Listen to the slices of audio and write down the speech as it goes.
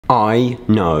I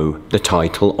know the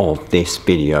title of this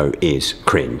video is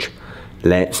cringe.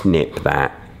 Let's nip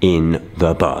that in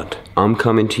the bud. I'm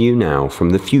coming to you now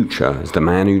from the future as the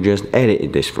man who just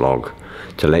edited this vlog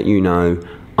to let you know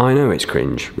I know it's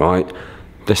cringe, right?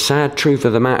 The sad truth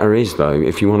of the matter is though,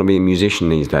 if you want to be a musician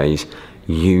these days,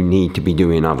 you need to be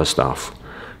doing other stuff.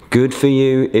 Good for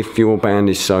you if your band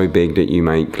is so big that you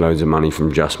make loads of money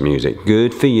from just music.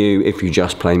 Good for you if you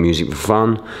just play music for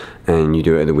fun and you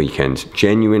do it at the weekends.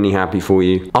 Genuinely happy for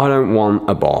you. I don't want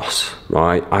a boss,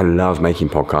 right? I love making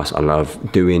podcasts. I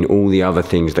love doing all the other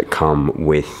things that come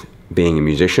with being a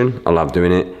musician. I love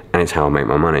doing it and it's how I make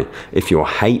my money. If you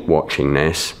hate watching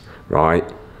this, right?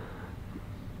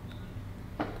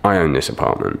 I own this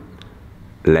apartment.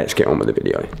 Let's get on with the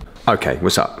video. Okay,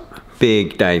 what's up?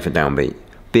 Big day for Downbeat.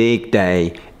 Big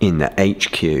day in the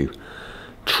HQ,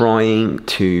 trying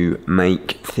to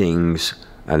make things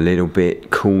a little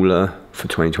bit cooler for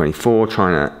 2024,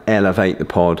 trying to elevate the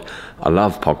pod. I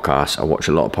love podcasts, I watch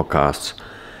a lot of podcasts.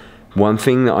 One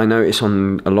thing that I notice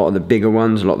on a lot of the bigger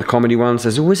ones, a lot of the comedy ones,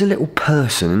 there's always a little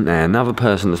person in there, another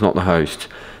person that's not the host,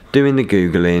 doing the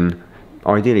Googling,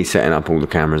 ideally setting up all the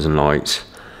cameras and lights,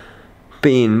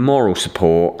 being moral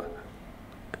support.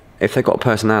 If they've got a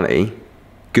personality,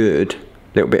 good.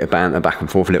 Little bit of banter back and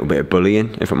forth, a little bit of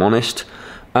bullying, if I'm honest.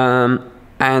 And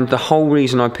the whole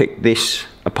reason I picked this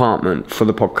apartment for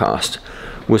the podcast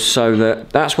was so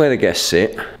that that's where the guests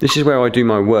sit. This is where I do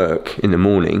my work in the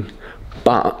morning,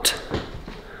 but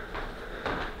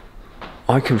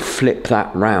I can flip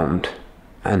that round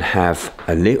and have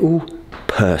a little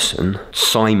person,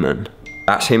 Simon,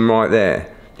 that's him right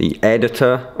there, the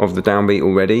editor of the Downbeat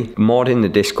already, mod in the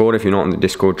Discord. If you're not in the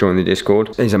Discord, join the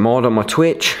Discord. He's a mod on my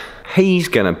Twitch. He's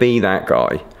gonna be that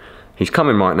guy. He's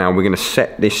coming right now. We're gonna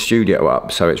set this studio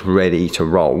up so it's ready to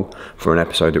roll for an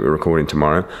episode that we're recording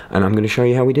tomorrow, and I'm gonna show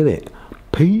you how we do it.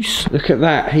 Peace. Look at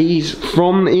that. He's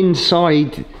from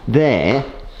inside there.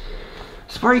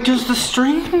 That's where he does the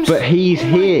streams. But he's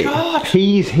here. God.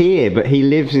 He's here, but he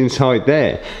lives inside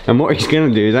there. And what he's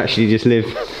gonna do is actually just live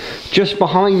just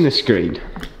behind the screen.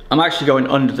 I'm actually going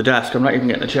under the desk. I'm not even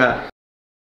getting a chair.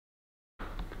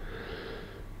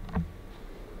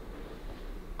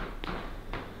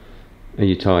 Are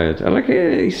you tired? Look,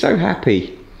 he's so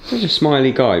happy. Such a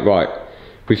smiley guy. Right,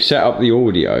 we've set up the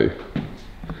audio.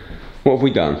 What have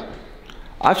we done?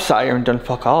 I've sat here and done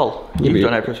fuck all. You've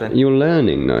done everything. You're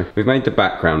learning though. We've made the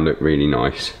background look really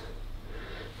nice.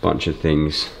 Bunch of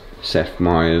things. Seth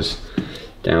Meyers,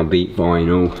 Downbeat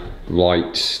vinyl,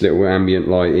 lights, little ambient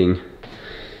lighting.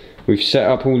 We've set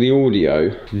up all the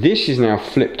audio. This is now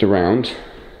flipped around,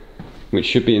 which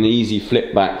should be an easy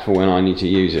flip back for when I need to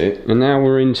use it. And now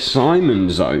we're in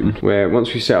Simon's zone, where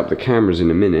once we set up the cameras in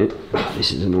a minute, oh,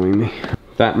 this is annoying me.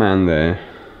 That man there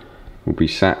will be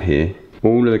sat here.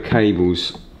 All of the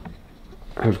cables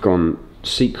have gone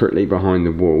secretly behind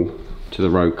the wall to the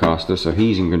roadcaster, so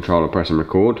he's in control of press and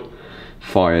record.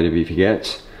 Fired if he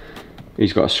forgets.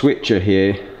 He's got a switcher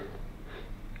here.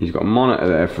 He's got a monitor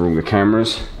there for all the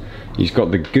cameras. He's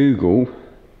got the Google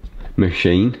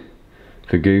machine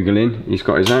for Googling. He's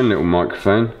got his own little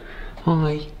microphone.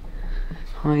 Hi.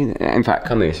 Hi there. In fact,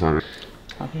 come here, Simon.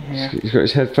 I'll be here. He's got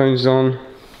his headphones on.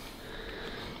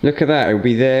 Look at that. He'll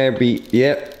be there.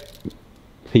 Yep.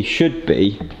 He should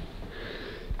be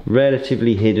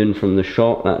relatively hidden from the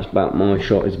shot. That's about my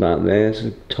shot is about there. It's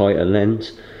a tighter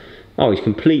lens. Oh, he's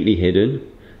completely hidden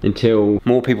until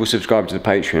more people subscribe to the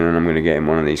Patreon, and I'm going to get him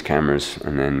one of these cameras.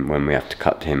 And then when we have to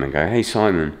cut to him and go, hey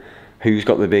Simon, who's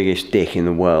got the biggest dick in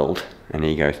the world? And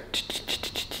he goes,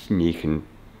 and you can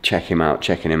checking him out,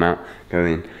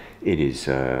 going, it is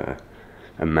a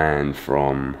man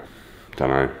from, don't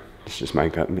know, let's just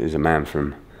make up, it is a man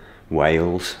from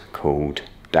Wales called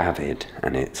David,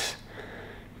 and it's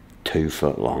 2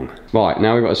 foot long. Right,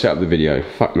 now we've got to set up the video.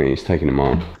 Fuck me, it's taking a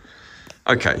mile.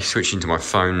 Okay, switching to my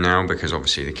phone now because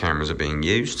obviously the cameras are being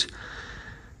used.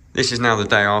 This is now the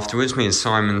day afterwards. Me and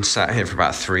Simon sat here for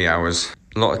about 3 hours.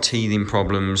 A lot of teething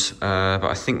problems, but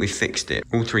I think we fixed it.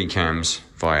 All 3 cams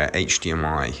via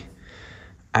HDMI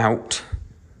out.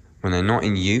 When they're not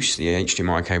in use, the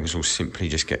HDMI cables will simply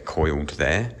just get coiled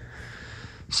there.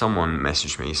 Someone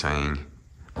messaged me saying,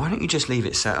 why don't you just leave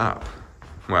it set up?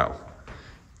 Well,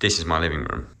 this is my living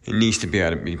room. It needs to be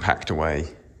able to be packed away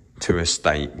to a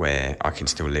state where I can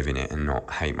still live in it and not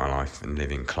hate my life and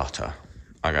live in clutter.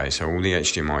 Okay, so all the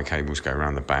HDMI cables go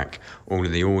around the back. All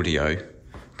of the audio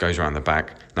goes around the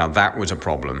back. Now that was a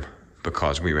problem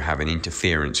because we were having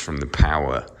interference from the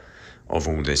power of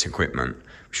all this equipment,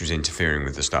 which was interfering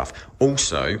with the stuff.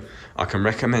 Also, I can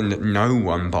recommend that no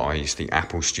one buys the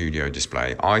Apple Studio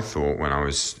display. I thought when I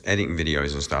was editing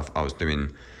videos and stuff, I was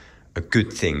doing a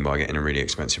good thing by getting a really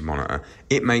expensive monitor.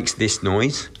 It makes this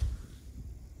noise.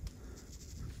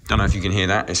 Don't know if you can hear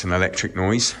that. It's an electric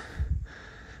noise.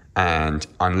 And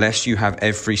unless you have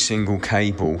every single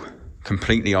cable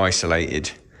completely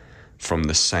isolated from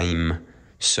the same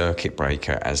circuit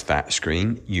breaker as that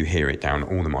screen, you hear it down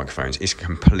all the microphones. It's a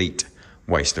complete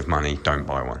waste of money. Don't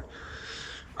buy one.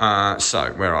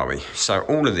 So where are we? So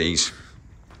all of these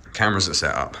cameras are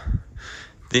set up.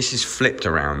 This is flipped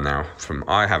around now.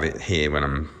 I have it here when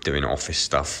I'm doing office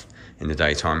stuff in the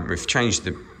daytime. We've changed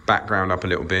the background up a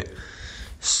little bit.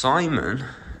 Simon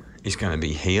is going to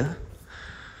be here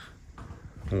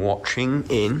watching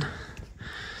in.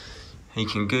 He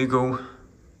can Google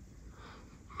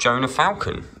Jonah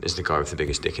Falcon is the guy with the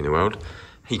biggest dick in the world.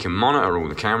 He can monitor all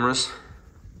the cameras.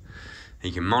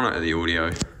 He can monitor the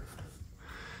audio.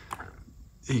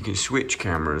 He can switch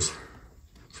cameras.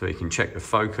 So he can check the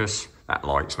focus. That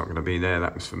light's not going to be there.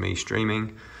 That was for me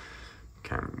streaming.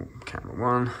 Camera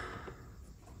 1.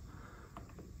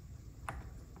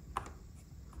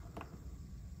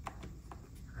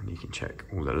 And you can check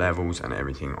all the levels and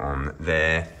everything on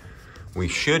there. We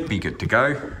should be good to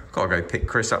go. Got to go pick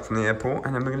Chris up from the airport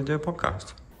and then we're going to do a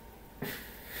podcast.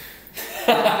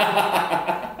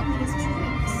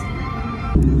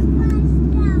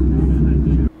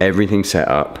 Everything set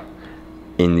up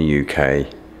in the UK.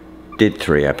 Did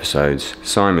 3 episodes.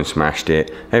 Simon smashed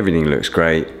it. Everything looks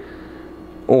great.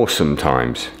 Awesome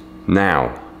times.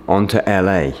 Now, on to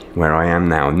LA, where I am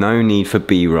now. No need for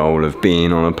B-roll of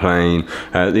being on a plane,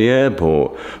 at the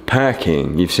airport,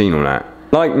 packing. You've seen all that.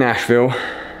 Like Nashville,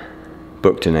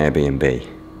 booked an Airbnb.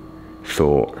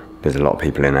 Thought, there's a lot of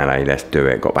people in LA, let's do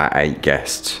it. Got about 8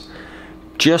 guests.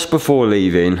 Just before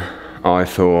leaving, I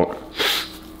thought,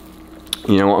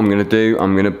 you know what I'm gonna do?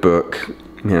 I'm gonna book,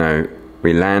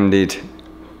 we landed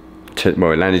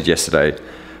yesterday,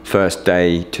 first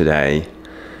day today,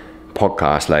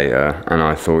 podcast later, and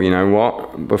I thought, you know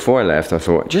what? Before I left, I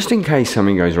thought, just in case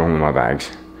something goes wrong with my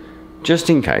bags, just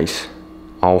in case,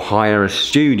 I'll hire a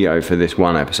studio for this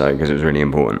one episode because it was really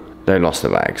important. They lost the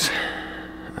bags.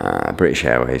 British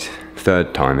Airways,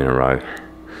 3rd time in a row.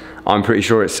 I'm pretty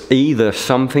sure it's either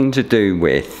something to do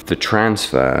with the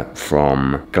transfer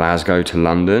from Glasgow to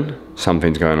London,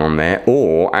 something's going on there,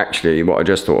 or actually what I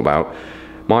just thought about,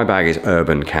 my bag is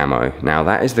urban camo. Now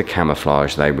that is the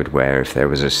camouflage they would wear if there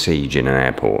was a siege in an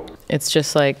airport. It's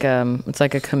just like, it's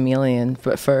like a chameleon,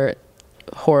 but for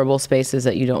horrible spaces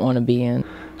that you don't want to be in.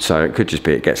 So it could just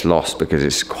be it gets lost because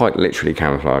it's quite literally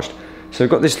camouflaged. So we've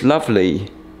got this lovely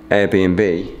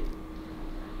Airbnb,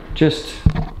 just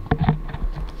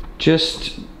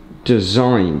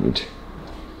designed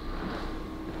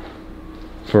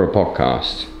for a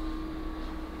podcast.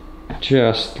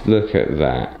 Just look at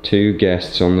that. 2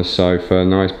 guests on the sofa,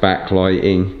 nice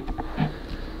backlighting.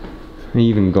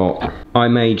 I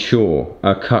made sure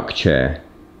a cuck chair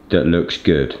that looks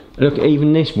good. Look,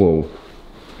 even this wall.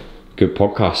 Good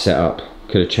podcast setup.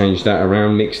 Could have changed that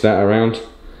around, mixed that around.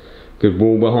 Good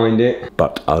wall behind it.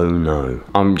 But oh no.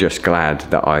 I'm just glad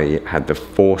that I had the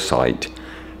foresight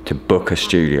to book a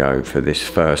studio for this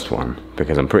first one,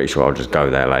 because I'm pretty sure I'll just go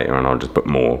there later and I'll just book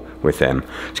more with them.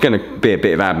 It's going to be a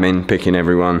bit of admin, picking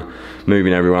everyone,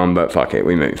 moving everyone, but fuck it,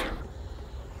 we move.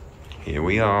 Here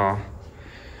we are.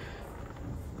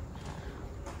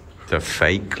 The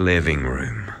fake living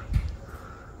room.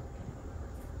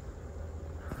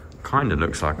 Kind of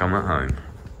looks like I'm at home.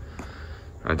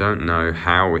 I don't know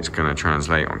how it's going to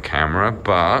translate on camera,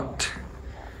 but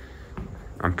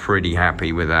I'm pretty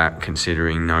happy with that,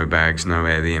 considering no bags, no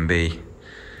Airbnb.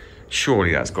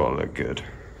 Surely that's got to look good.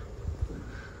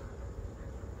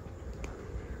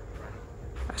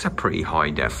 That's a pretty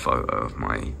high-def photo of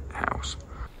my house.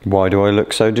 Why do I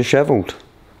look so dishevelled?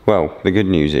 Well, the good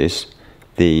news is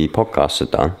the podcasts are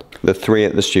done. The 3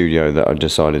 at the studio that I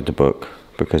decided to book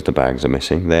because the bags are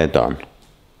missing, they're done.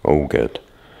 All good.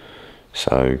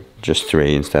 So just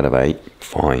 3 instead of 8,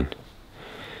 fine.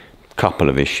 Couple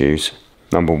of issues.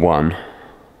 Number 1,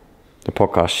 the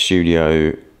podcast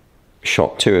studio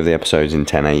shot 2 of the episodes in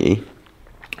 1080,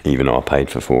 even though I paid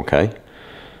for 4K.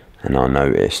 And I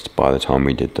noticed by the time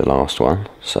we did the last one,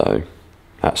 so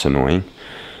that's annoying.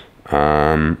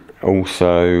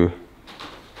 Also,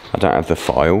 I don't have the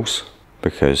files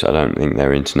because I don't think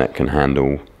their internet can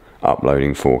handle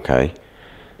uploading 4K.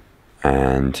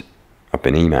 And I've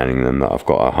been emailing them that I've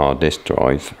got a hard disk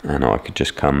drive and I could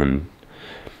just come and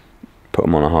put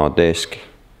them on a hard disk.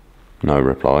 No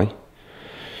reply.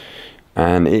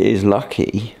 And it is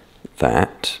lucky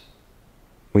that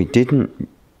we didn't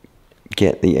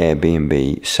get the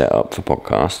Airbnb set up for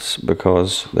podcasts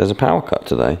because there's a power cut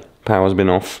today. Power's been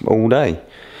off all day.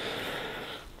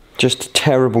 Just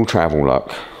terrible travel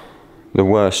luck. The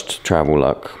worst travel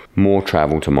luck. More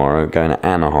travel tomorrow, going to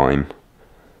Anaheim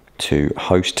to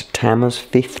host Tama's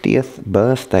 50th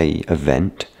birthday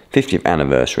event. 50th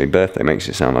anniversary. Birthday makes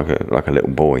it sound like a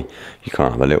little boy. You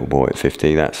can't have a little boy at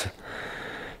 50. That's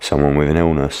someone with an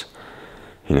illness.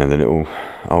 You know, the little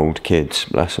old kids,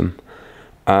 bless them.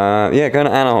 Yeah, going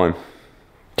to Anaheim.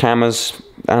 Tama's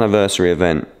anniversary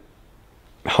event,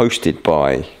 hosted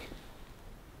by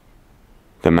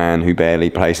the man who barely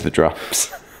plays the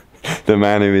drums. The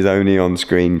man who is only on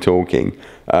screen talking.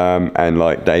 And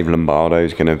like Dave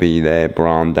Lombardo's going to be there,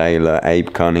 Brian Daler,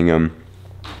 Abe Cunningham.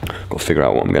 Got to figure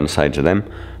out what I'm going to say to them.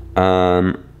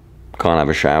 Can't have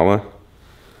a shower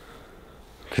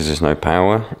because there's no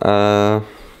power.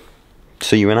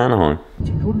 See you in Anaheim.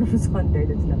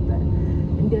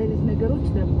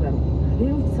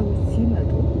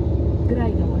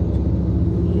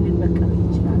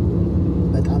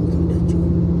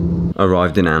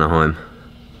 Arrived in Anaheim.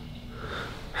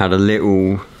 Had a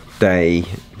little day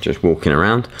just walking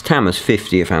around. It's Tama's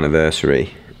 50th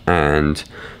anniversary and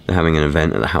they're having an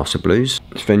event at the House of Blues.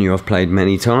 It's a venue I've played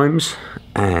many times,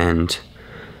 and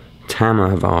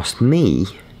Tama have asked me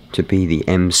to be the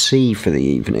MC for the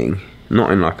evening.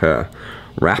 Not in like a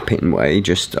rapping way,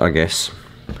 just I guess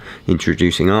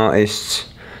introducing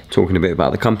artists, talking a bit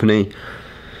about the company.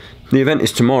 The event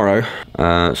is tomorrow,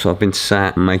 so I've been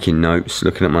sat making notes,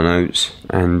 looking at my notes,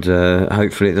 and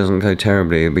hopefully it doesn't go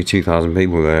terribly. There'll be 2,000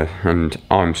 people there, and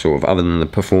I'm sort of, other than the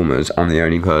performers, I'm the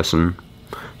only person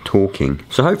talking.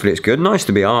 So hopefully it's good. Nice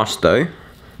to be asked though.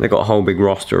 They've got a whole big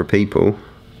roster of people.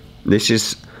 This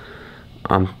is,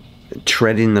 I'm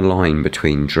treading the line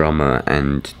between drummer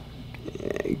and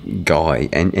guy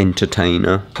and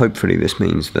entertainer. Hopefully this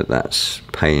means that that's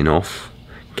paying off.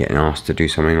 Getting asked to do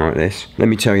something like this. Let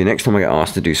me tell you, next time I get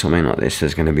asked to do something like this,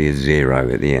 there's going to be a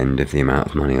 0 at the end of the amount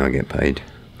of money I get paid.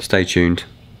 Stay tuned.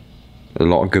 A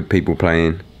lot of good people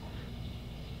playing.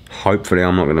 Hopefully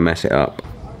I'm not going to mess it up.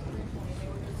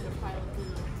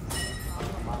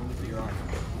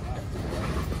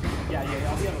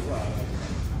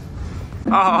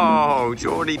 Oh,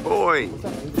 Geordie boy.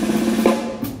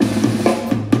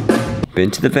 Been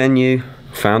to the venue,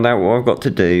 found out what I've got to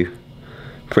do.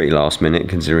 Pretty last minute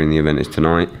considering the event is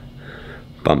tonight.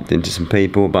 Bumped into some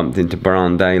people, bumped into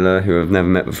Brian Daler, who I've never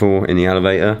met before, in the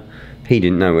elevator. He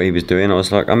didn't know what he was doing. I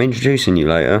was like, I'm introducing you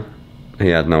later. He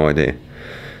had no idea.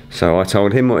 So I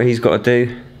told him what he's got to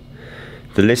do.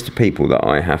 The list of people that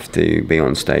I have to be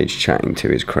on stage chatting to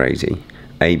is crazy.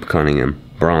 Abe Cunningham,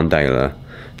 Brian Daler,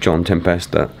 John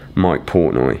Tempesta, Mike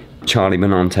Portnoy, Charlie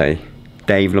Benante,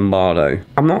 Dave Lombardo.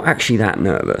 I'm not actually that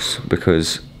nervous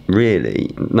because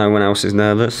really no one else is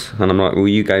nervous, and I'm like, well,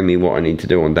 you gave me what I need to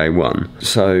do on day one,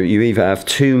 so you either have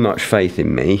too much faith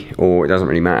in me or it doesn't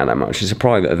really matter that much. It's a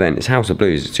private event. It's House of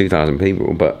Blues. It's 2,000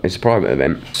 people, but it's a private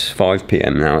event. It's 5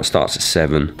 PM now. It starts at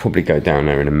 7. Probably go down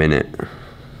there in a minute,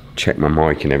 check my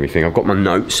mic and everything. I've got my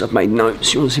notes. I've made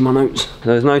notes. You want to see my notes?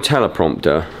 There's no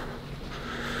teleprompter.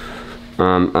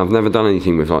 I've never done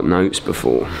anything with like notes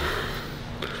before,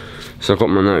 so I've got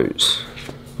my notes.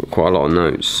 Quite a lot of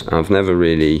notes. I've never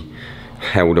really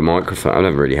held a microphone. I've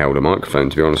never really held a microphone,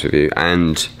 to be honest with you,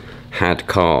 and had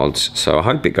cards, so I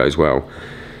hope it goes well.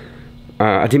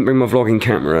 I didn't bring my vlogging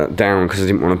camera down because I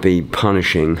didn't want to be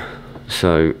punishing,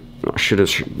 so I should have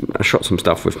shot some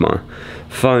stuff with my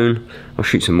phone. I'll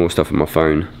shoot some more stuff with my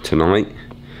phone tonight,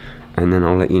 and then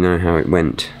I'll let you know how it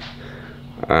went.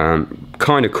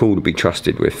 Kind of cool to be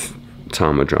trusted with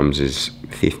Tama Drums'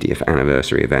 50th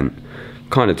anniversary event.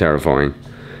 Kind of terrifying.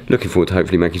 Looking forward to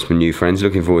hopefully making some new friends.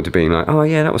 Looking forward to being like, oh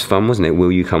yeah, that was fun, wasn't it?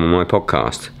 Will you come on my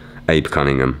podcast? Abe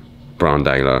Cunningham, Brian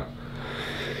Daler.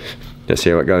 Let's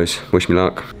see how it goes. Wish me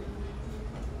luck.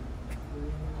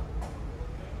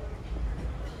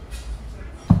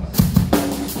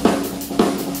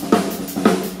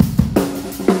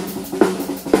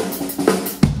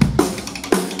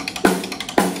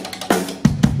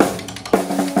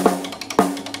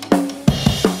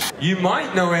 You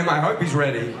might know him, I hope he's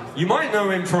ready. You might know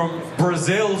him from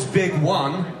Brazil's Big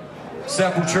One,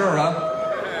 Sepultura.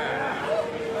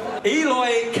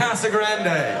 Eloy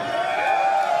Casagrande.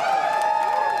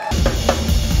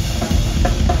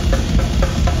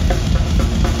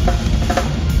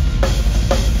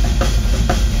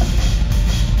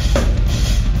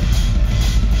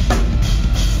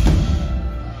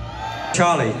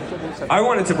 Charlie, I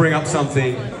wanted to bring up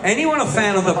something. Anyone a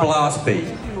fan of the blast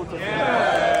beat?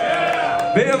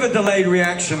 Bit of a delayed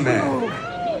reaction there.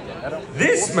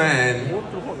 This man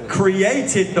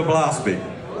created the blast beat.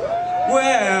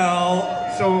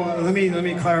 Well, So let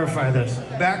me clarify this.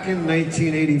 Back in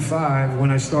 1985,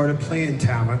 when I started playing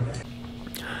Tama.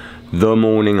 The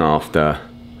morning after,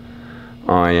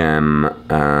 I am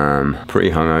pretty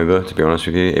hungover, to be honest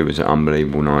with you. It was an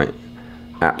unbelievable night.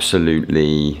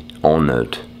 Absolutely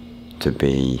honoured to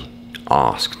be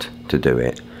asked to do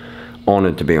it.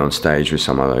 Honoured to be on stage with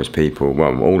some of those people,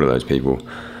 well, all of those people.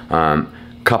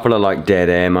 Couple of like dead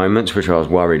air moments, which I was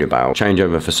worried about.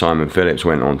 Changeover for Simon Phillips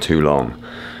went on too long.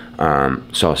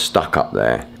 So I was stuck up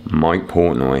there. Mike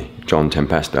Portnoy, John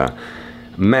Tempesta.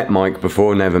 Met Mike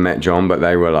before, never met John, but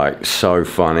they were like so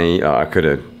funny. I could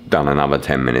have done another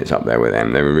 10 minutes up there with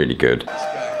them. They were really good.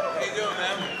 How you doing,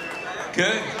 man?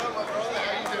 Good.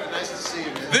 Nice to see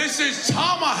you, man. This is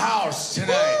Tama House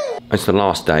tonight. It's the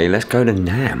last day. Let's go to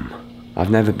NAMM. I've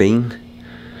never been.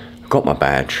 Got my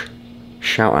badge.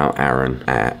 Shout out Aaron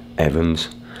at Evans.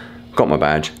 Got my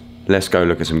badge. Let's go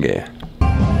look at some gear.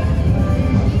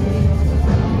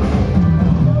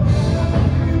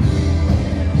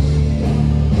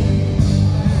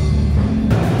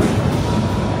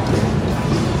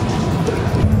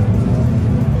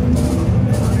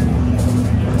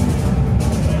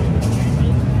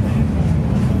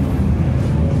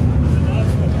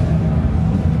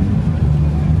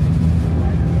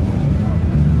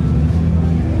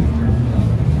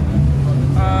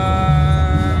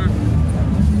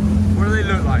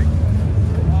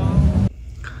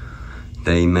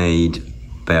 They made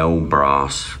Bell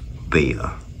Brass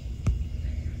beer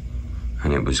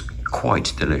and it was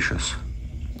quite delicious.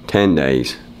 10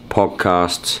 days,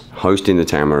 podcasts, hosting the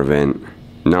Tama event,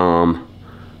 NAM?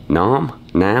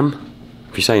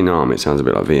 If you say NAM, it sounds a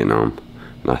bit like Vietnam.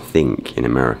 And I think in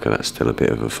America that's still a bit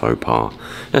of a faux pas.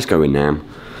 Let's go with NAM.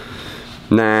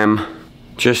 NAM,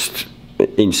 just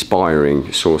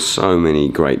inspiring. Saw so many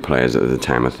great players at the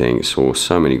Tama thing, saw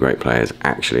so many great players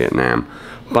actually at NAM.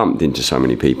 Bumped into so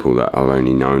many people that I've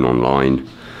only known online.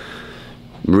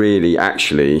 Really,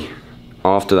 actually,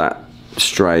 after that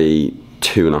stray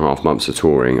 2.5 months of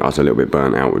touring, I was a little bit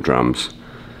burnt out with drums.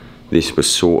 This was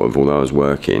sort of, although I was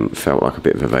working, felt like a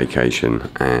bit of a vacation,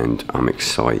 and I'm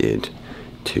excited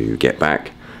to get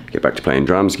back to playing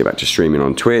drums, get back to streaming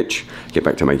on Twitch, get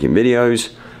back to making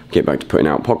videos, get back to putting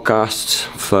out podcasts.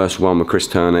 First one with Chris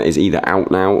Turner is either out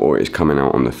now or it's coming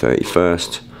out on the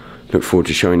 31st. Look forward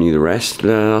to showing you the rest.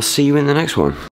 I'll see you in the next one.